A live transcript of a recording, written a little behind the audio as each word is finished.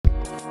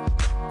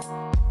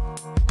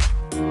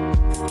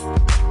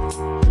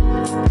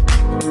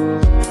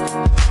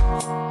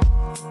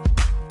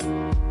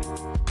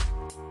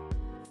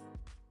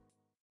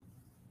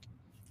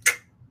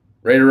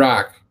Ready to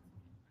rock.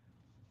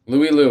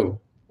 Louie Lou,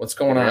 what's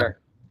going on?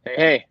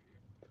 Hey,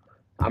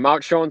 I'm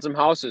out showing some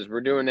houses.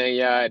 We're doing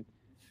a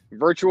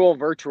virtual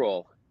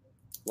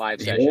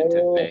live session Yeah,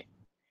 today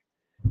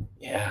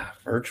yeah,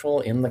 virtual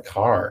in the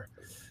car.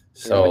 in the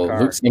So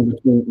car.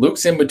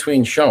 Luke's in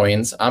between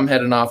showings. I'm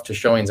heading off to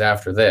showings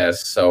after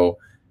this. So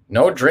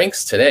no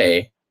drinks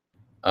today.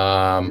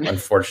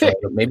 Unfortunately,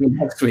 but maybe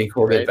next week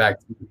we'll get Right? back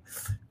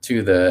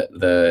to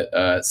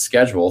the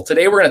schedule.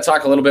 Today we're going to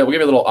talk a little bit. We'll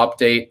give you a little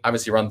update.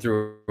 Obviously, run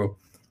through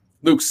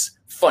Luke's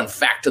fun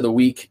fact of the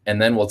week,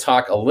 and then we'll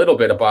talk a little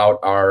bit about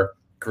our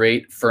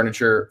great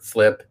furniture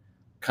flip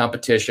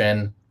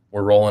competition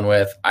we're rolling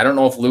with. I don't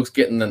know if Luke's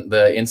getting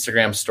the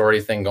Instagram story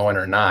thing going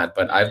or not,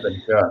 but I've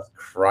been just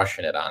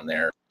crushing it on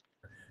there.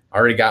 I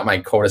already got my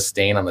Coda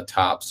stain on the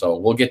top, so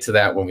we'll get to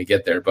that when we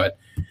get there. But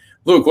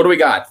Luke, what do we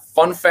got?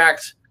 Fun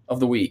fact of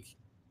the week.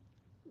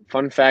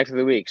 Fun fact of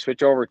the week.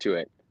 Switch over to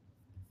it.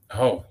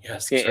 Oh,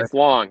 yes. It's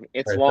long.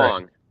 It's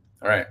long.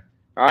 All right.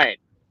 All right.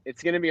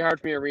 It's going to be hard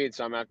for me to read,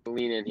 so I'm going to have to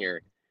lean in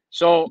here.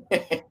 So,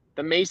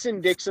 the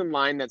Mason-Dixon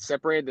line that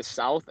separated the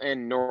South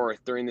and North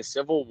during the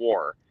Civil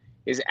War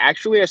is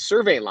actually a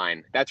survey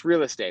line. That's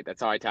real estate.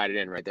 That's how I tied it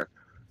in right there.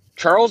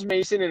 Charles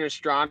Mason, an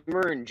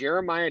astronomer, and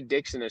Jeremiah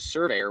Dixon, a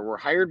surveyor, were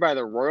hired by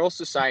the Royal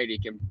Society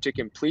to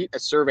complete a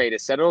survey to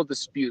settle a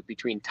dispute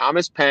between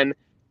Thomas Penn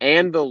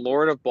and the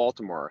Lord of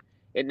Baltimore.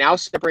 It now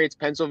separates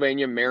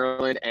Pennsylvania,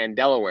 Maryland, and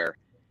Delaware.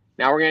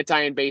 Now we're going to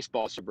tie in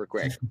baseball super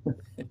quick.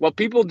 What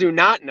people do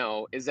not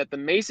know is that the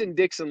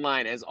Mason-Dixon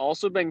line has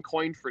also been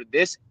coined for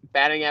this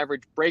batting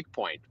average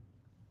breakpoint,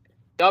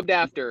 dubbed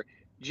after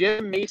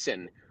Jim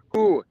Mason,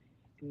 who,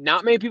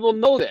 not many people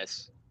know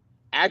this,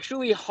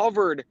 actually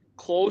hovered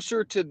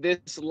closer to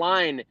this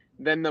line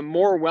than the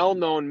more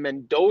well-known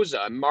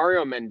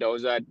Mario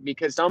Mendoza,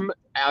 because some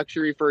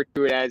actually refer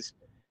to it as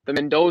the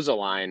Mendoza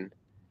line.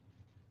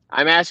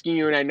 I'm asking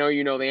you, and I know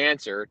you know the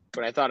answer,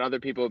 but I thought other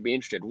people would be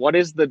interested. What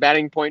is the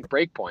batting point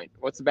break point?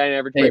 What's the batting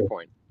average break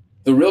point?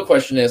 The real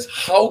question is,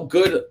 how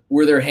good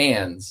were their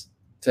hands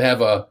to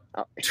have a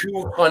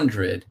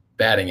 200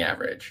 batting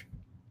average?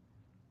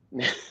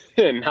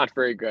 Not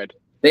very good.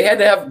 They had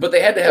to have,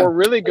 or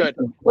really good,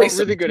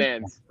 really good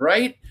hands,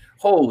 right?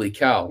 Holy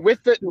cow!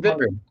 With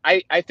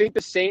I think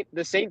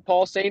the St.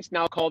 Paul Saints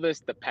now call this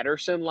the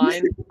Pedersen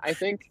line. I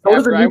think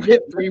after I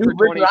went 3 for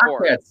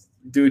 24.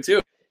 Do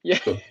too. Yeah,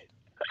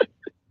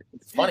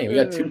 it's funny. We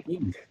got two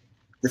teams.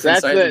 So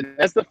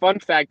that's the fun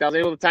fact. I was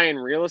able to tie in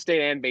real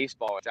estate and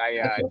baseball, which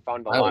I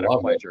found a lot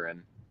of pleasure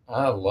in.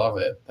 I love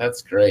it.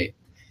 That's great.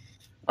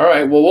 All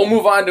right. Well, we'll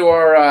move on to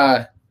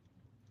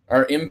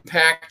our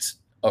impact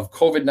of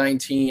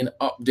COVID-19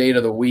 update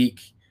of the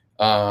week.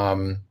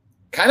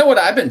 Kind of what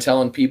I've been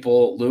telling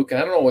people, Luke, and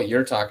I don't know what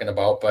you're talking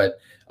about, but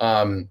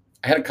I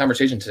had a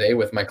conversation today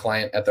with my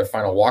client at their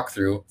final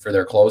walkthrough for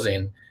their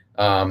closing.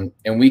 And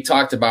we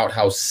talked about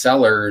how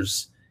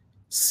sellers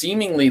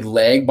seemingly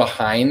lag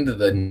behind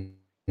the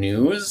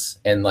news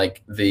and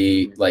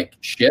the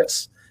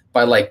shifts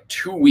by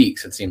 2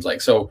 weeks, it seems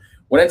like. So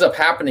what ends up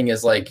happening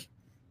is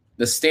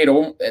the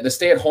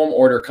stay-at-home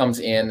order comes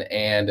in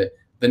and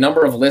the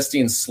number of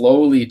listings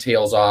slowly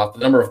tails off. The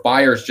number of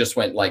buyers just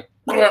went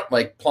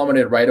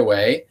plummeted right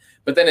away.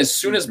 But then as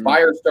soon as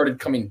buyers started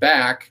coming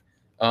back,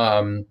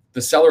 the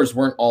sellers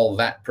weren't all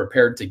that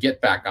prepared to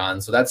get back on.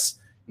 So that's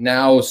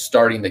now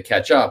starting to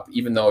catch up,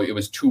 even though it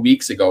was 2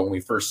 weeks ago when we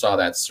first saw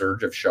that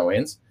surge of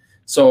showings.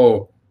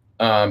 So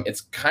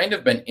it's kind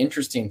of been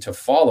interesting to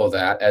follow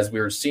that as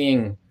we're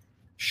seeing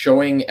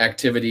showing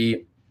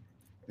activity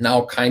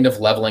now kind of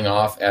leveling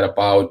off at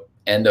about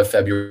end of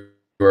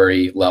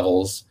February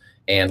levels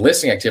and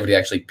listing activity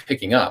actually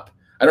picking up.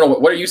 I don't know.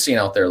 What are you seeing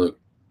out there, Luke?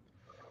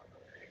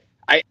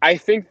 I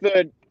think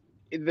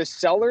the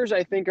sellers,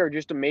 I think, are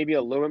just maybe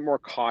a little bit more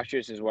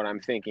cautious is what I'm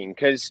thinking,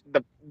 because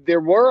there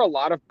were a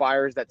lot of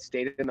buyers that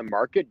stayed in the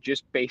market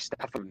just based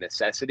off of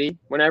necessity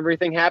when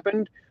everything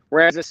happened.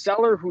 Whereas a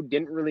seller who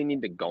didn't really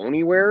need to go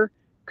anywhere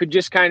could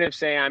just kind of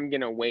say, I'm going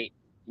to wait,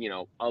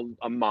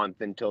 a month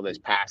until this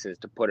passes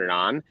to put it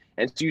on.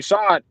 And so you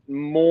saw it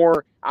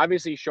more,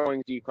 obviously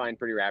showings declined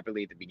pretty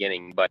rapidly at the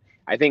beginning, but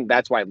I think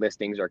that's why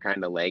listings are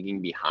kind of lagging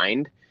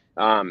behind.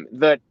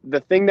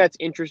 The thing that's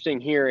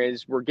interesting here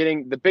is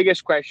the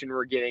biggest question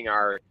we're getting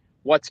are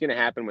what's going to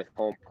happen with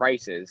home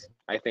prices,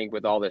 I think,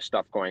 with all this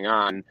stuff going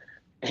on.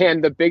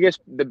 And the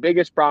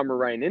biggest problem we're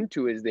running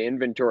into is the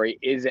inventory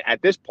is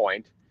at this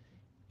point,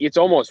 it's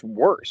almost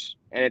worse,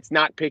 and it's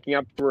not picking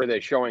up where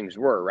the showings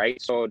were,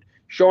 right? So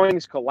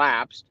showings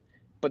collapsed,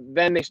 but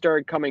then they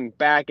started coming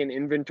back and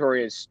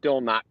inventory is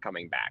still not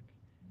coming back.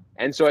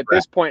 And so at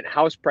this point,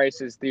 house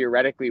prices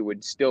theoretically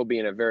would still be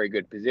in a very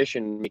good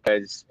position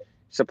because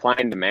supply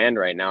and demand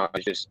right now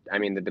is just,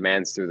 the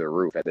demand's through the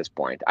roof at this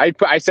point.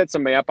 I set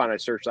somebody up on a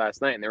search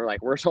last night and they were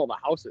like, where's all the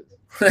houses?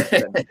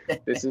 Said,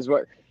 this is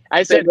what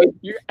I said.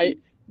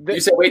 You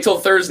said wait till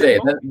Thursday,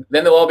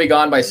 then they'll all be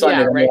gone by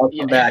Sunday. Yeah, right. They'll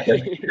come back.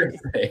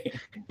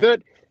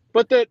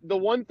 But the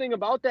one thing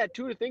about that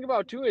too to think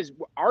about too is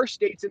our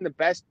state's in the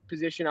best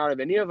position out of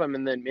any of them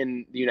in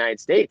the United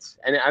States.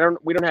 And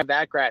we don't have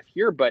that graph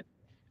here, but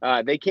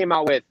they came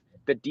out with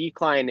the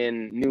decline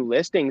in new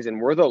listings,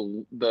 and we're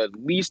the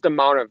least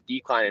amount of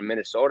decline in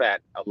Minnesota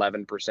at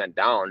 11%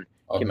 down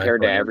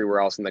compared to everywhere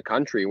else in the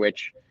country,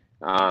 which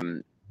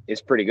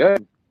is pretty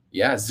good.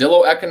 Yeah,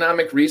 Zillow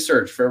Economic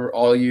Research for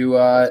all you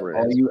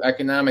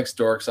economics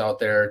dorks out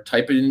there.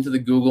 Type it into the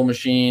Google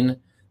machine.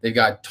 They've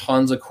got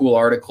tons of cool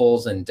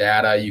articles and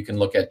data. You can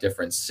look at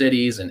different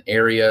cities and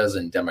areas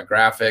and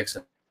demographics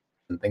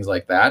and things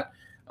like that.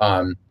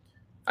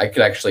 I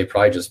could actually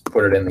probably just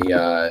put it in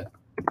the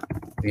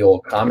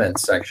old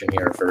comments section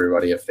here for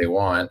everybody if they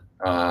want.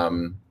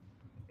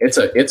 It's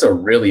a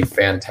really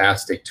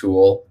fantastic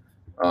tool.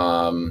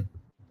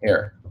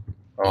 Here.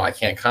 Oh, I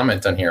can't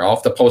comment on here. I'll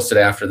have to post it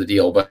after the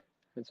deal, but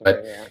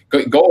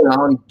go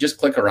around, just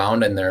click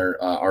around in their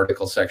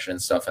article section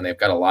and stuff, and they've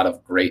got a lot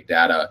of great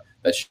data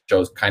that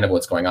shows kind of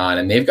what's going on.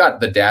 And they've got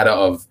the data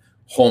of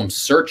home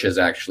searches,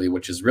 actually,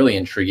 which is really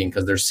intriguing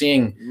because they're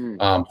seeing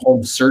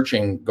home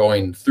searching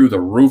going through the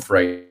roof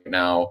right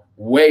now,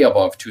 way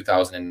above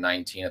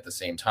 2019 at the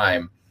same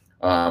time,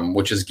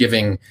 which is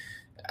giving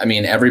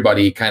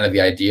everybody kind of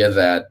the idea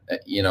that,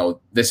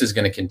 this is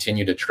going to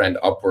continue to trend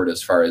upward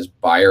as far as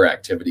buyer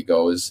activity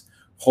goes,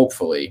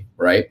 hopefully,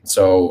 right?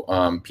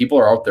 So people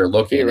are out there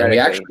looking, and we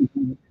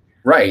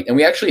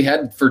actually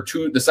had for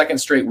the second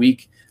straight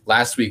week,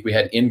 last week, we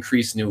had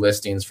increased new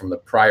listings from the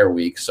prior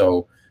week.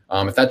 So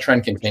if that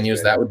trend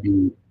continues, that'd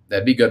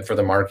be good for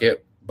the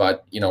market.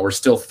 But, we're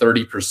still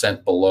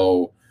 30%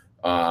 below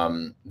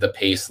the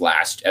pace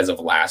last year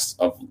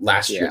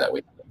that we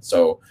had.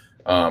 So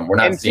we're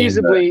not seeing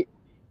feasibly.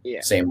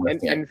 Same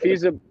and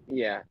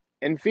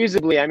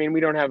feasibly, we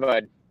don't have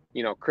a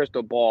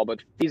crystal ball, but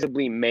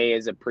feasibly May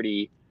is a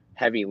pretty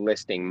heavy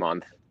listing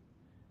month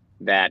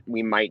that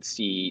we might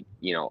see,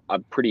 a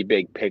pretty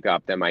big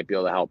pickup that might be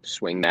able to help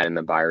swing that in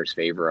the buyer's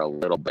favor a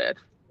little bit.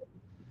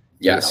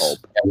 Yes.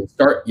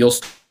 You'll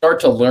start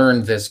to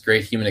learn this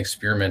great human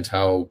experiment,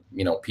 how,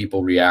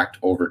 people react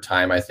over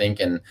time, I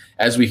think. And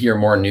as we hear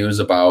more news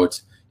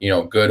about,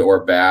 good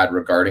or bad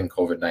regarding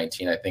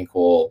COVID-19, I think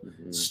we'll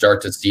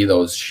start to see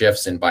those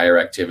shifts in buyer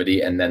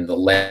activity and then the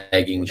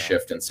lagging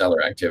shift in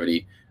seller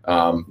activity.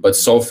 But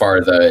so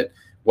far,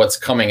 what's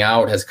coming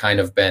out has kind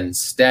of been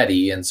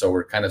steady. And so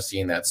we're kind of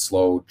seeing that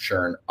slow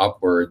churn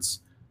upwards,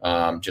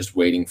 just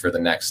waiting for the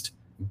next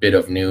bit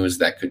of news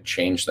that could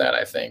change that,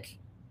 I think.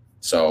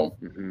 So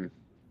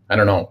I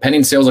don't know.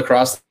 Pending sales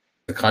across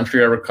the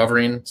country are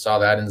recovering. Saw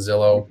that in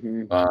Zillow.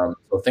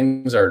 So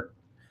things are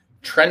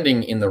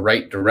trending in the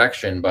right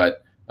direction,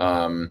 but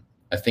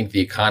I think the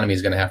economy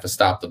is going to have to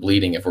stop the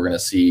bleeding if we're going to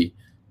see,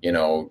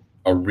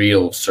 a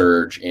real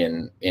surge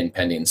in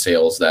pending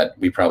sales that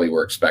we probably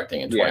were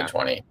expecting in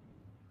 2020.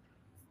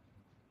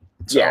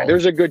 So, yeah,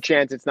 there's a good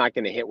chance it's not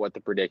going to hit what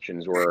the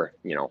predictions were,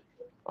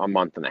 a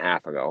month and a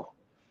half ago.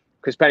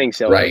 Because pending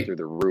sales went through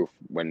the roof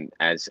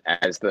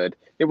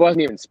it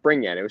wasn't even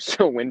spring yet. It was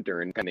still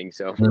winter, and pending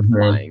sales were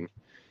flying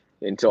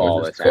until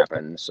all this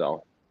happened.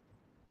 So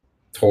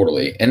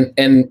totally. And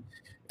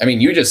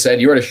you just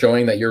said you were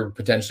showing that you're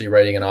potentially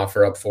writing an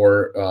offer up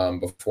for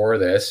before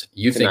this.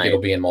 You think it'll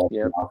be in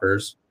multiple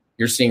offers.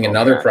 You're seeing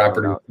another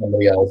property with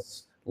somebody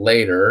else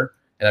later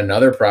and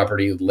another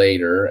property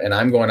later. And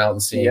I'm going out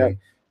and seeing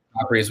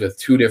properties with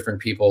two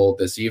different people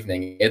this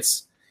evening.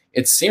 It's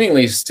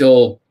seemingly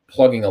still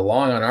plugging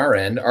along on our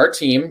end. Our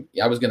team,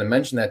 I was going to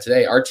mention that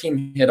today, our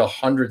team hit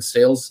 100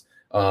 sales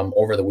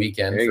over the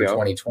weekend for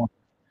 2020.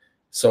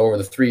 So over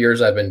the 3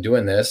 years I've been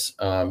doing this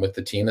with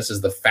the team, this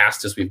is the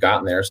fastest we've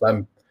gotten there. So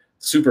I'm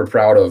super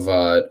proud of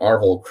our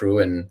whole crew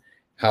and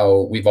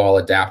how we've all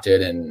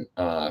adapted and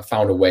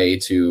found a way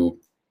to,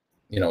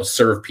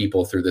 serve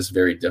people through this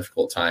very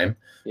difficult time.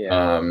 We've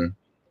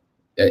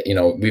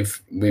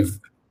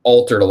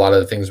altered a lot of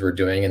the things we're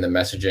doing and the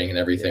messaging and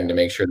everything to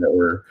make sure that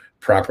we're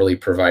properly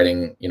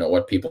providing,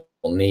 what people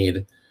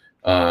need.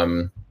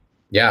 So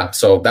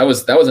that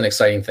was an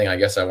exciting thing, I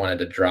guess, I wanted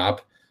to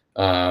drop.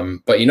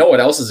 But you know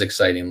what else is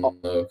exciting,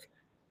 Luke?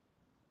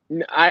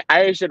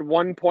 I should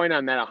one point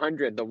on that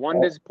 100. The one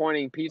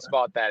disappointing piece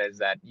about that is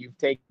that you've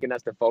taken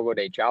us to Fogo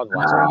de Chao the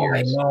last 2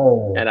 years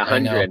at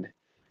 100,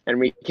 and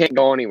we can't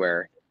go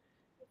anywhere.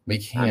 We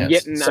can't.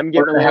 I'm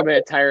getting a little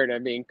bit tired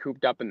of being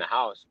cooped up in the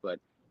house, but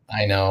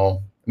I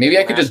know. Maybe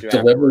I could just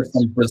deliver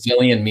some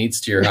Brazilian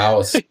meats to your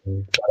house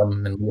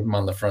and leave them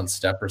on the front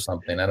step or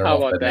something. I don't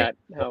know. How about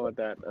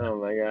that? Oh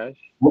my gosh.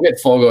 We'll get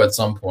Fogo at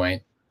some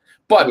point.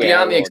 But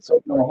beyond the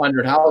excitement of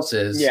 100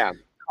 houses,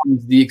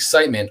 comes the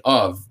excitement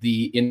of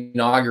the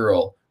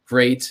inaugural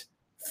Great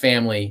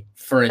Family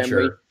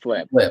Furniture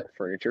Flip.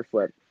 Furniture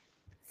Flip.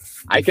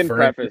 I can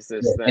preface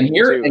this then.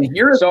 And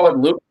here's what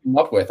Luke came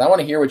up with. I want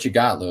to hear what you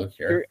got, Luke.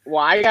 Here.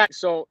 Well, I got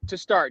to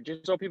start,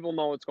 just so people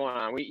know what's going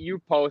on. You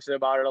posted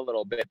about it a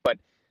little bit, but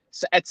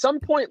at some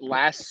point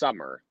last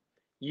summer,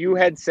 you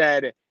had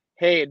said,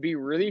 "Hey, it'd be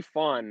really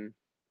fun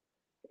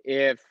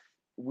if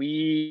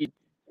we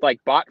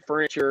bought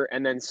furniture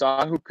and then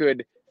saw who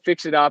could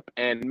fix it up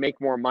and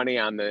make more money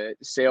on the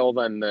sale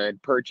than the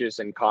purchase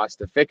and cost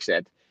to fix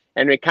it."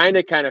 And it kind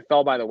of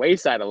fell by the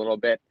wayside a little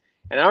bit.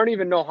 And I don't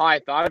even know how I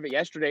thought of it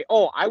yesterday.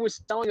 Oh, I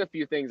was selling a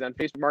few things on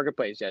Facebook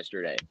Marketplace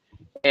yesterday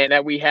and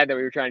that we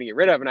were trying to get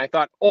rid of. And I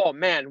thought, oh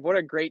man, what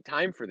a great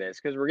time for this,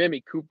 because we're going to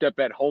be cooped up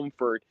at home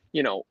for,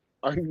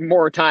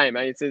 more time.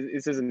 This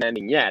isn't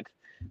ending yet.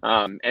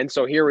 And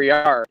so here we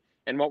are.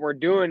 And what we're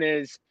doing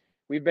is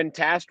we've been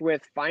tasked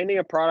with finding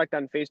a product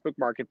on Facebook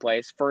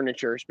Marketplace,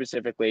 furniture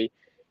specifically,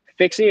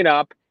 fixing it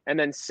up, and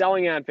then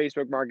selling it on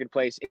Facebook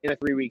Marketplace in a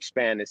 3-week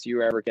span to see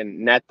whoever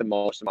can net the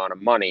most amount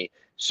of money.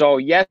 So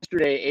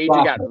yesterday,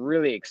 AJ got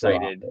really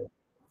excited.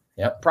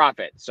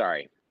 Profit.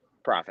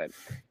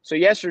 So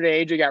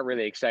yesterday, AJ got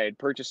really excited,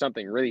 purchased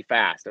something really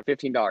fast, a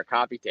 $15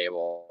 coffee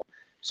table.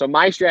 So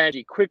my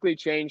strategy quickly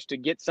changed to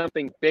get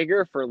something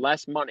bigger for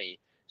less money.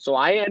 So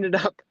I ended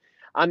up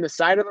on the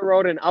side of the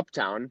road in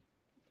Uptown,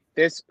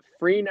 this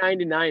free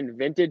 $99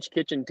 vintage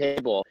kitchen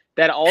table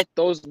that all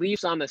those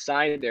leaves on the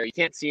side there, you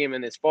can't see them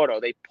in this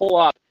photo. They pull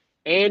up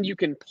and you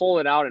can pull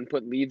it out and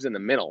put leaves in the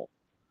middle.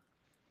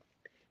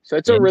 So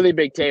it's a really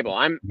big table.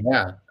 Are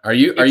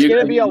you going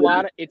to be a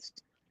lot of it's.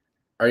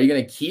 Are you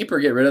going to keep or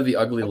get rid of the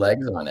ugly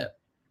legs on it?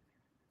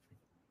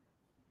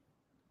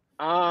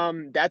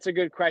 That's a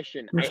good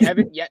question. I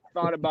haven't yet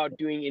thought about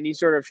doing any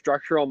sort of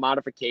structural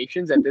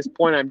modifications. At this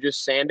point, I'm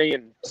just sanding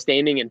and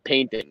staining and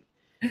painting.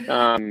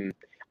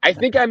 I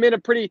think I'm in a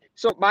pretty,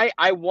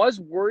 I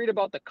was worried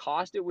about the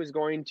cost it was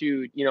going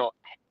to,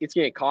 it's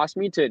going to cost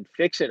me to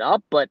fix it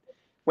up. But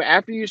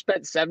after you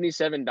spent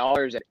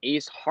 $77 at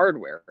Ace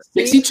Hardware,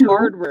 Ace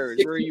Hardware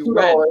is where you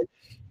went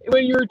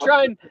when you were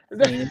trying.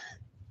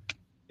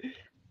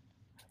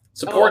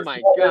 Support. Oh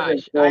my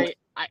gosh.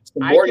 I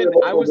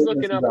was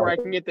looking up where I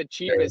can get the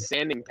cheapest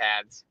sanding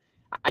pads.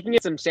 I can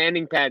get some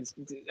sanding pads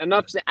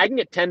I can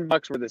get $10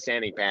 worth of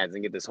sanding pads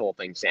and get this whole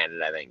thing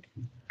sanded, I think.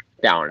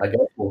 Down. I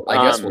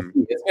guess we'll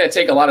see. It's going to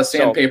take a lot of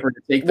sandpaper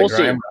to take the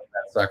grime out of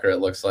that sucker, it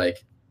looks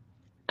like.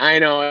 I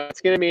know. It's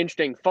going to be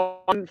interesting.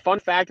 Fun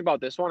fact about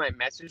this one, I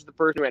messaged the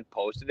person who had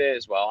posted it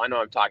as well. I know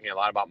I'm talking a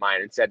lot about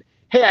mine, and said,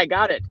 hey, I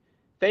got it.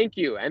 Thank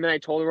you. And then I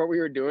told her what we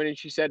were doing, and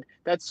she said,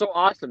 that's so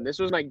awesome. This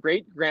was my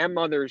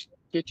great-grandmother's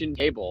kitchen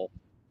table.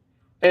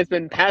 And it's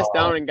been passed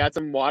down and got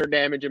some water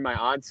damage in my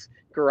aunt's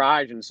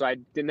garage, and so I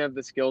didn't have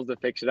the skills to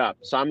fix it up.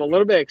 So I'm a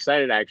little bit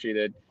excited, actually,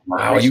 to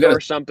restore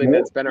something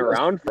that's been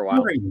around for a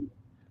while.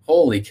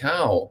 Holy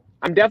cow.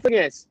 I'm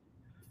definitely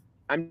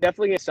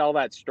gonna sell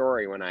that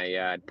story when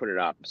I put it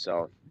up.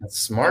 So that's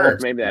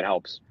smart. Maybe that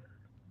helps.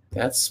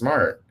 That's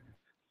smart.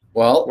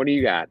 Well, what do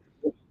you got?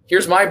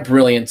 Here's my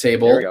brilliant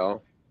table. There we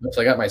go. Oops,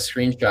 I got my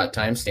screenshot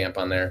timestamp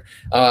on there.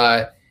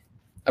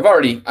 I've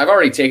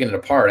already taken it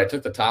apart. I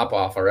took the top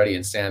off already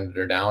and sanded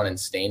her down and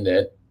stained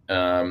it.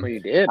 You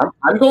did.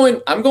 I'm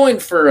going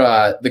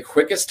for the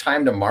quickest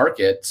time to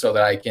market so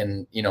that I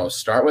can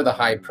start with a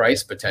high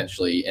price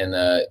potentially and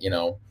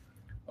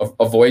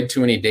avoid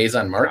too many days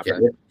on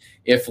market.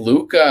 If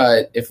Luke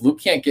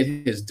can't get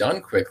his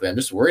done quickly, I'm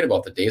just worried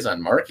about the days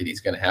on market he's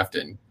going to have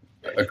to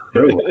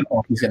accrue. I don't know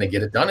if he's going to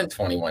get it done in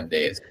 21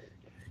 days.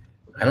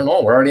 I don't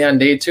know. We're already on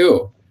day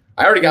 2.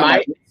 I already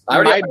got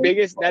my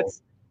biggest.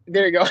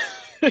 There you go.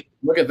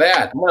 Look at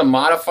that. I'm going to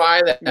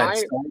modify that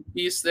side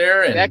piece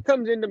there, and that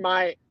comes into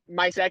my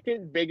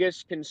second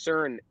biggest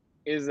concern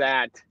is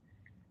that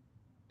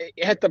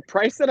at the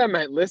price that I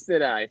might list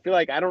it at, I feel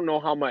like I don't know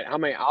how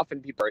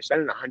often people are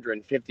spending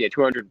 $150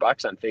 or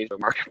 $200 on Facebook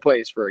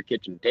Marketplace for a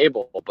kitchen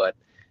table, but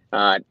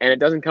and it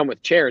doesn't come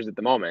with chairs at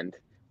the moment,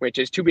 which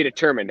is to be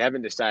determined. I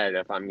haven't decided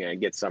if I'm going to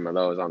get some of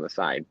those on the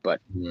side, but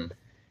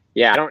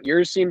yeah,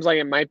 yours seems like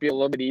it might be a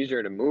little bit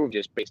easier to move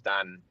just based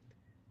on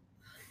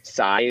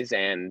size,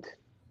 and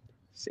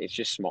it's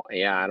just small.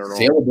 Yeah, I don't know.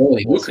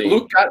 Saleability.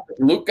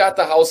 Luke got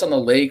the house on the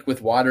lake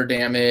with water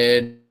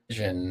damage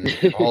and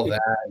all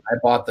that. I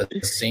bought the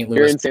St.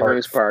 Louis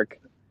Park.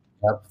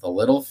 Yep, the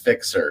little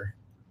fixer.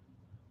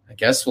 I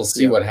guess we'll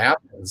see what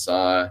happens.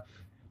 I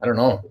don't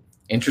know.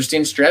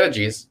 Interesting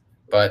strategies,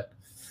 but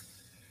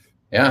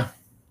yeah,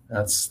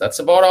 that's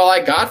about all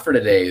I got for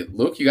today.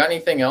 Luke, you got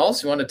anything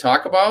else you want to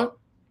talk about?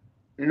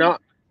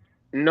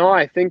 No,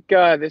 I think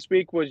this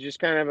week was just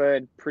kind of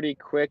a pretty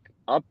quick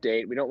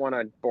update. We don't want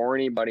to bore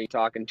anybody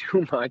talking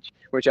too much,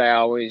 which I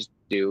always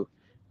do.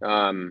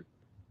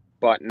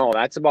 But no,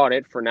 that's about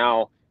it for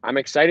now. I'm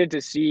excited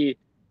to see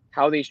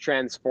how these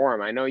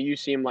transform. I know you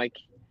seem like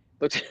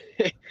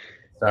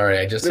sorry,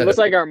 it looks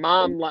like our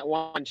mom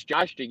wants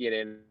Josh to get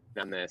in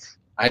on this.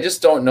 I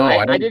just don't know.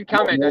 I did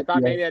comment. I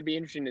thought maybe that'd be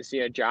interesting to see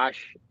a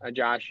Josh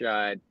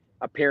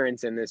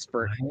appearance in this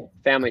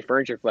family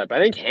furniture flip. I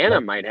think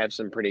Hannah might have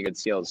some pretty good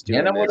skills too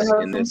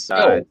in this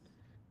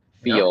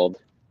field.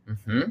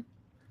 Mm-hmm.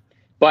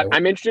 But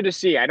I'm interested to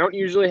see. I don't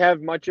usually have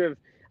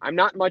I'm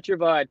not much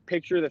of a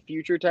picture of the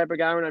future type of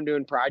guy when I'm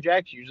doing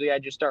projects. Usually I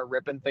just start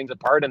ripping things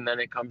apart and then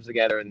it comes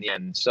together in the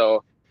end.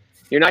 So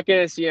you're not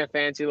going to see a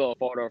fancy little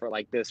photo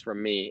like this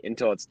from me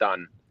until it's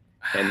done,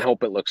 and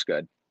hope it looks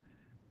good.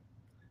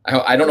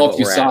 I don't know if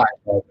you saw it,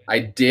 but I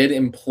did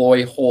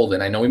employ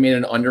Holden. I know we made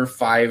an under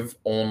 5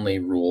 only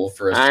rule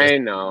for us. I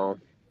know.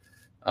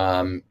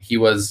 He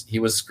was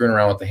screwing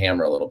around with the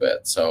hammer a little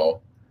bit,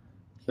 so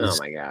oh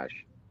my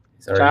gosh.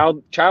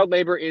 Child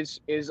labor is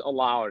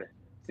allowed.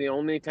 It's the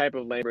only type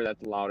of labor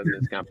that's allowed in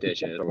this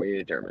competition, is what we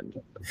determined.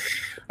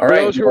 All For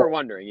right. those who are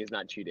wondering, he's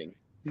not cheating.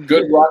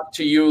 Good luck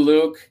to you,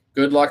 Luke.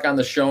 Good luck on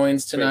the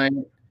showings tonight.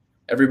 Great.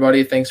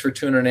 Everybody, thanks for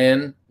tuning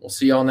in. We'll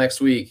see y'all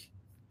next week.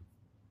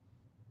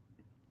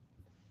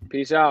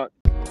 Peace out.